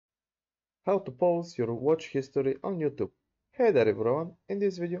How to pause your watch history on YouTube. Hey there everyone, in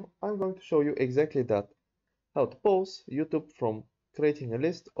this video I'm going to show you exactly that. How to pause YouTube from creating a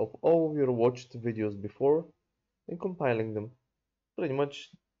list of all of your watched videos before and compiling them. Pretty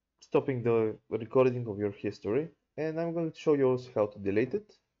much stopping the recording of your history, and I'm going to show you also how to delete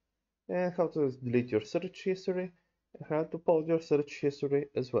it and how to delete your search history and how to pause your search history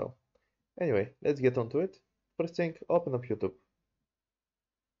as well. Anyway, let's get on to it. First thing, open up YouTube.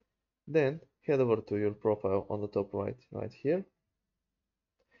 Then head over to your profile on the top right here.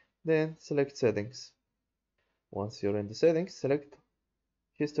 Then select settings. Once you're in the settings, select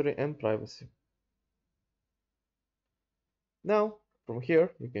history and privacy. Now from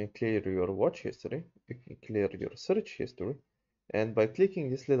here you can clear your watch history, you can clear your search history, and by clicking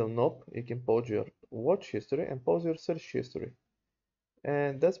this little knob you can pause your watch history and pause your search history.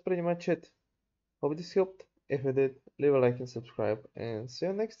 And that's pretty much it. Hope this helped. If it did, leave a like and subscribe, and see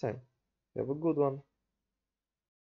you next time. Have a good one.